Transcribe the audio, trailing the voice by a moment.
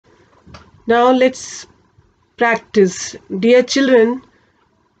Now let's practice. Dear children,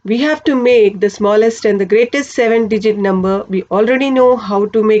 we have to make the smallest and the greatest 7-digit number. We already know how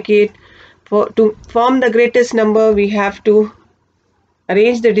to make it. To form the greatest number, we have to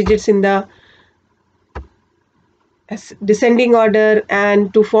arrange the digits in the descending order,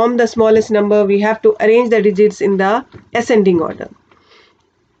 and to form the smallest number, we have to arrange the digits in the ascending order.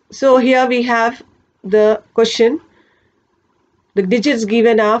 So here we have the question. The digits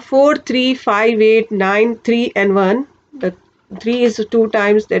given are 4, 3, 5, 8, 9, 3 and 1. The 3 is 2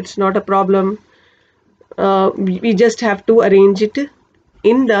 times, that's not a problem. We just have to arrange it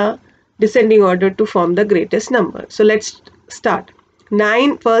in the descending order to form the greatest number. So let's start.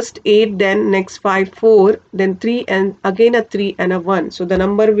 9 first, 8, then next 5, 4, then 3 and again a 3 and a 1. So the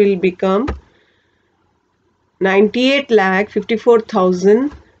number will become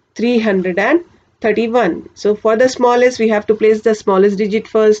 98,54,331. So for the smallest, we have to place the smallest digit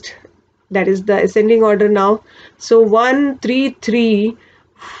first. That is the ascending order now. So 1, 3, 3,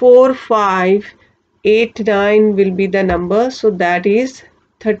 4, 5, 8, 9 will be the number. So that is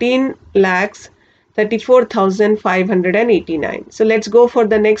 13,34,589. So let's go for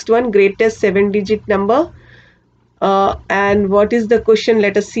the next one, greatest 7-digit number. And what is the question?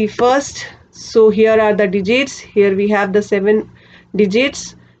 Let us see first. So here are the digits. Here we have the 7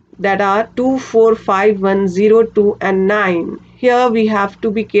 digits that are 2, 4, 5, 1, 0, 2 and 9. Here we have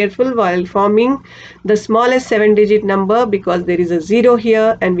to be careful while forming the smallest 7-digit number, because there is a 0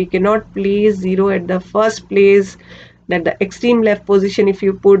 here and we cannot place 0 at the first place. At the extreme left position, if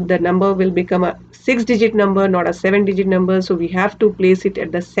you put, the number will become a 6-digit number, not a 7-digit number. So we have to place it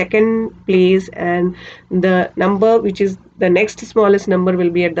at the second place, and the number which is the next smallest number will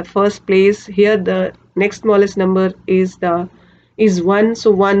be at the first place. Here the next smallest number is 1.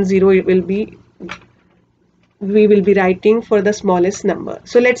 So 1, 0 we will be writing for the smallest number.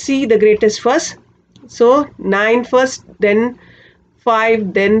 So let's see the greatest first. So 9 first, then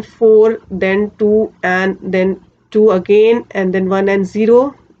 5, then 4, then 2 and then 2 again, and then 1 and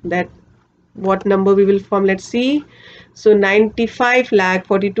 0. That what number we will form? Let's see. So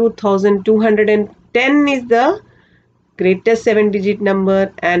 95,42,210 is the greatest 7-digit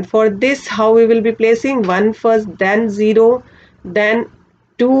number. And for this, how we will be placing? 1 first, then 0, then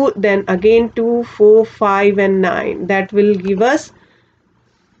 2, then again 2, 4, 5 and 9. That will give us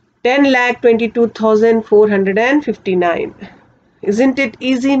 10,22,459. Isn't it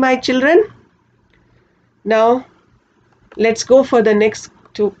easy, my children? Now let's go for the next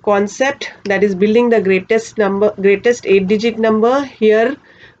concept, that is building the greatest 8-digit number. Here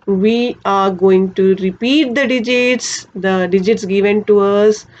we are going to repeat the digits. The digits given to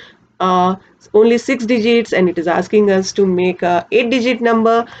us are only 6 digits, and it is asking us to make a 8-digit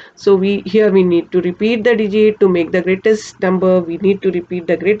number. So we need to repeat the digit. To make the greatest number, we need to repeat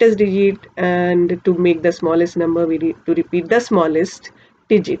the greatest digit, and to make the smallest number, we need to repeat the smallest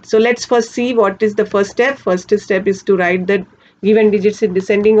digit. So let's first see what is the first step. First step is to write the given digits in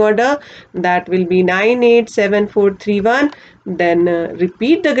descending order. That will be 9, 8, 7, 4, 3, 1. Then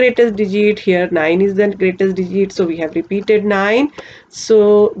repeat the greatest digit. Here 9 is the greatest digit, so we have repeated 9.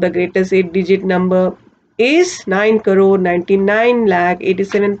 So the greatest 8-digit number is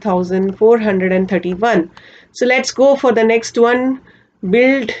 9,99,87,431. So let's go for the next one.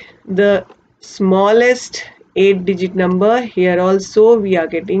 Build the smallest 8-digit number. Here also we are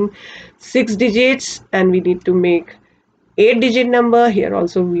getting 6 digits and we need to make 8-digit number. Here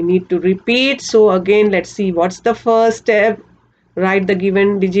also we need to repeat. So again, let's see what's the first step. Write the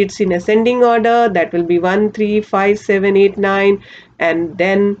given digits in ascending order. That will be 1, 3, 5, 7, 8, 9, and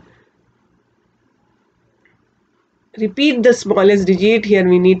then repeat the smallest digit. Here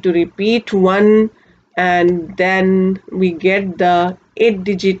we need to repeat 1, and then we get the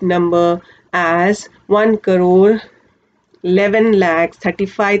 8-digit number as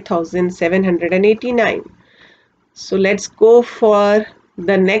 1,11,35,789. So let's go for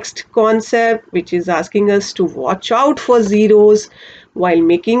the next concept, which is asking us to watch out for zeros while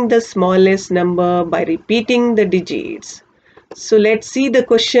making the smallest number by repeating the digits. So let's see the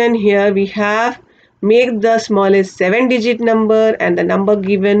question. Here we have, make the smallest 7-digit number, and the number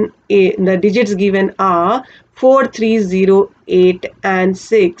given, the digits given are 4, 3, 0, 8 and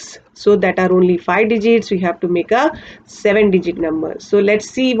 6. So that are only 5 digits. We have to make a 7-digit number. So let's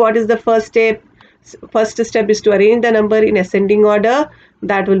see what is the first step. First step is to arrange the number in ascending order.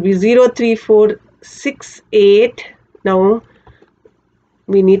 That will be 0, 3, 4, 6, 8. Now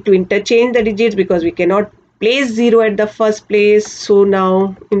we need to interchange the digits because we cannot place 0 at the first place. So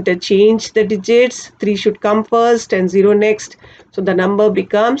now interchange the digits. 3 should come first and 0 next. So the number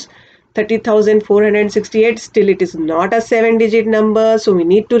becomes 30,468. Still it is not a 7-digit number, so we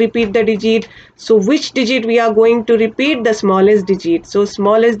need to repeat the digit. So which digit we are going to repeat? The smallest digit. So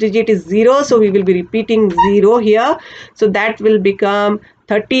smallest digit is 0, so we will be repeating 0 here. So that will become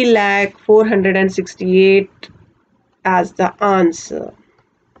 30,468 as the answer.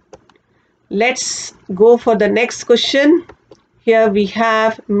 Let's go for the next question. Here we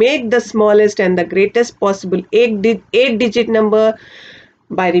have make the smallest and the greatest possible 8-digit number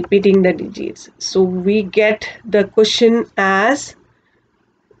by repeating the digits. So we get the question as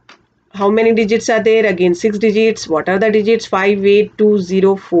how many digits are there? Again 6 digits. What are the digits? 5, 8, 2,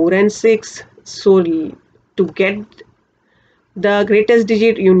 0, 4 and 6. So to get the greatest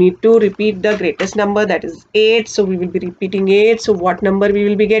digit, you need to repeat the greatest number, that is 8. So we will be repeating 8. So what number we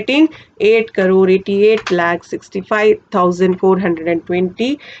will be getting? 8 crore 88 lakh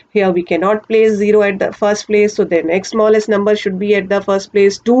 65,420. Here we cannot place 0 at the first place, so the next smallest number should be at the first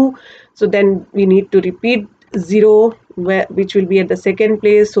place, 2. So then we need to repeat 0, which will be at the second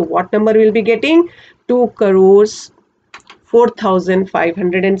place. So what number we will be getting? 2 crores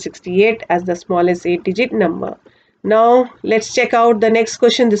 4,568 as the smallest 8-digit number. Now let's check out the next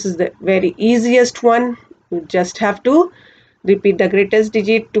question. This is the very easiest one. You just have to repeat the greatest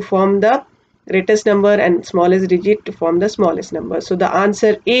digit to form the greatest number and smallest digit to form the smallest number. So the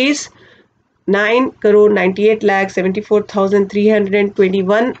answer is 9 crore 98 lakh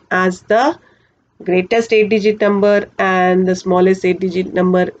 74,321 as the greatest 8-digit number, and the smallest 8-digit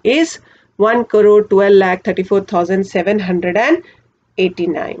number is 1 crore 12 lakh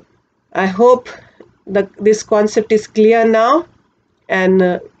 34,789. I hope this concept is clear now, and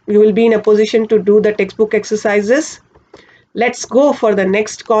you will be in a position to do the textbook exercises. Let's go for the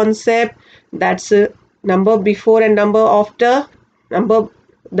next concept. That's number before and number after.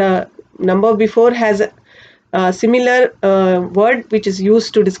 The number before has a similar word which is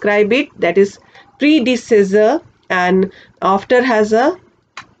used to describe it, that is predecessor, and after has a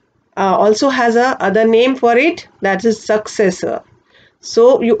also has a other name for it, that is successor.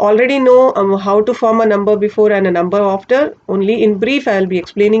 So you already know how to form a number before and a number after. Only in brief I will be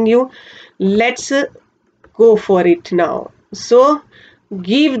explaining you. Let's go for it now. So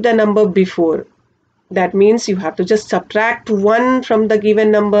give the number before. That means you have to just subtract 1 from the given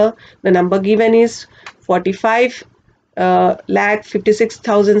number. The number given is 45 lakh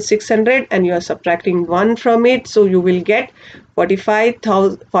 56,600, and you are subtracting 1 from it, so you will get 45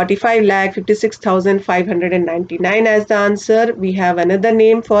 lakh 56,599 as the answer. We have another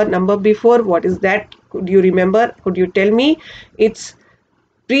name for number before. What is that? Could you remember? Could you tell me? It's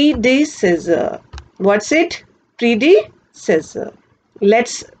predecessor. What's it? Predecessor.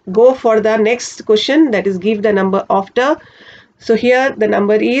 Let's go for the next question, that is give the number after. So here the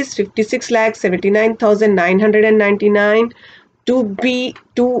number is 56,79,999. To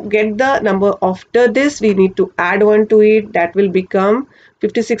get the number after this, we need to add 1 to it. That will become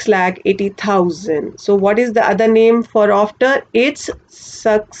 56,80,000. So what is the other name for after? It's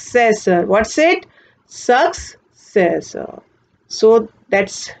successor. What's it? Successor. So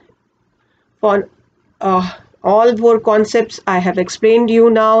that's for all 4 concepts I have explained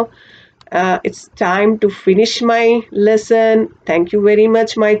you now. It's time to finish my lesson. Thank you very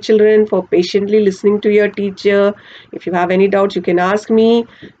much, my children, for patiently listening to your teacher. If you have any doubts, you can ask me.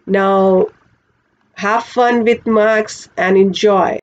 Now, have fun with marks and enjoy.